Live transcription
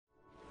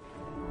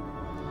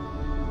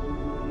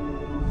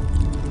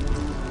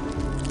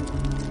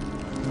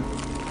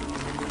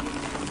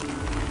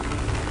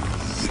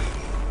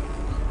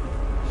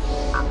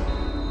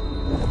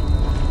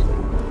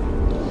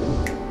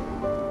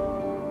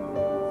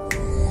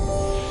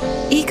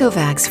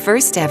ECOVACS'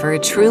 first ever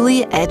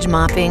truly edge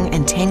mopping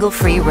and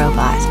tangle-free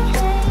robot.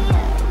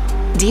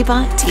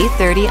 DEEBOT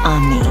T30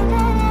 OMNI.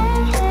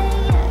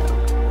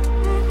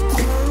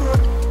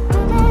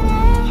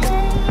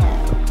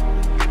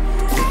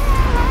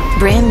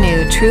 Brand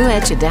new True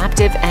Edge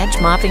adaptive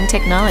edge mopping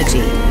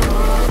technology.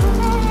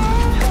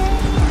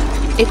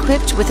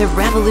 Equipped with a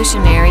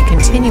revolutionary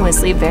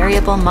continuously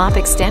variable mop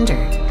extender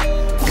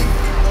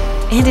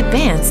and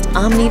advanced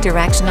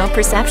omnidirectional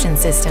perception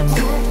system.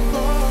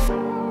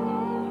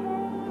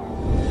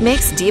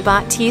 Makes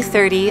DEEBOT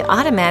T30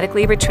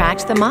 automatically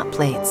retract the mop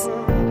plates,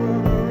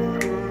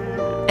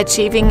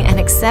 achieving an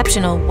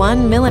exceptional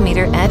 1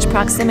 mm edge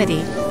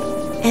proximity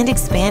and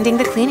expanding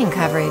the cleaning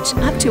coverage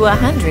up to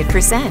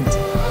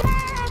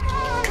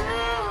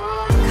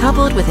 100%.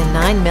 Coupled with a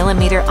 9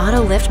 mm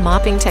auto lift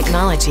mopping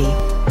technology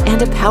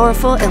and a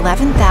powerful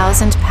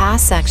 11,000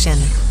 pass suction,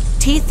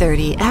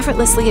 T30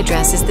 effortlessly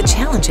addresses the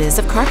challenges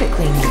of carpet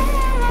cleaning.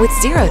 With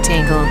zero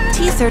tangle,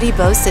 T30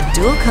 boasts a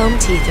dual comb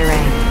teeth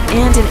array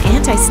and an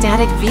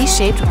anti-static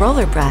V-shaped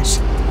roller brush,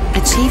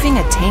 achieving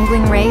a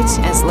tangling rate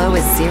as low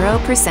as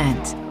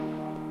 0%.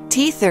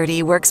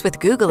 T30 works with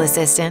Google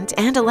Assistant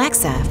and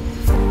Alexa.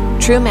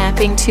 True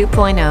Mapping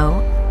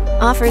 2.0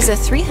 offers a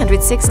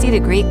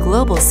 360-degree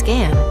global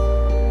scan,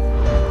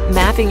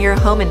 mapping your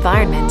home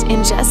environment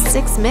in just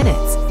 6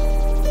 minutes.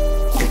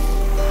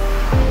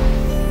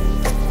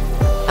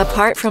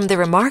 Apart from the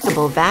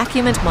remarkable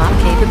vacuum and mop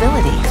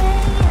capability,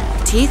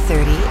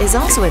 T30 is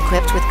also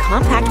equipped with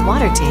compact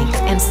water tank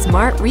and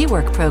smart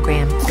rework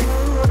program,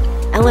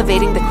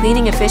 elevating the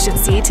cleaning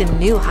efficiency to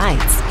new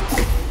heights.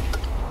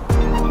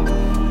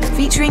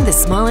 Featuring the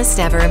smallest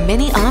ever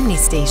mini OMNI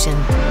station,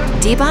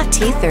 DEEBOT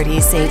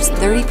T30 saves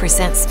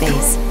 30%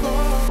 space,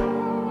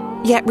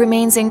 yet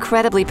remains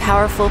incredibly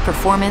powerful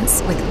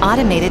performance with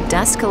automated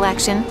dust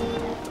collection,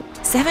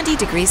 70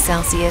 degrees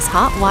Celsius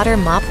hot water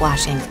mop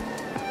washing,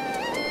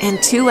 and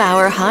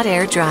 2-hour hot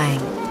air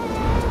drying.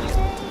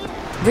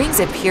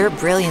 Brings a pure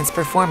brilliance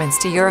performance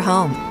to your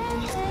home.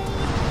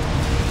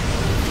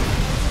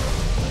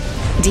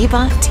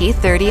 DEEBOT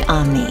T30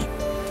 OMNI.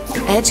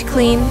 Edge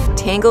clean,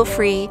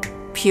 tangle-free,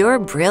 pure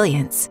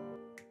brilliance.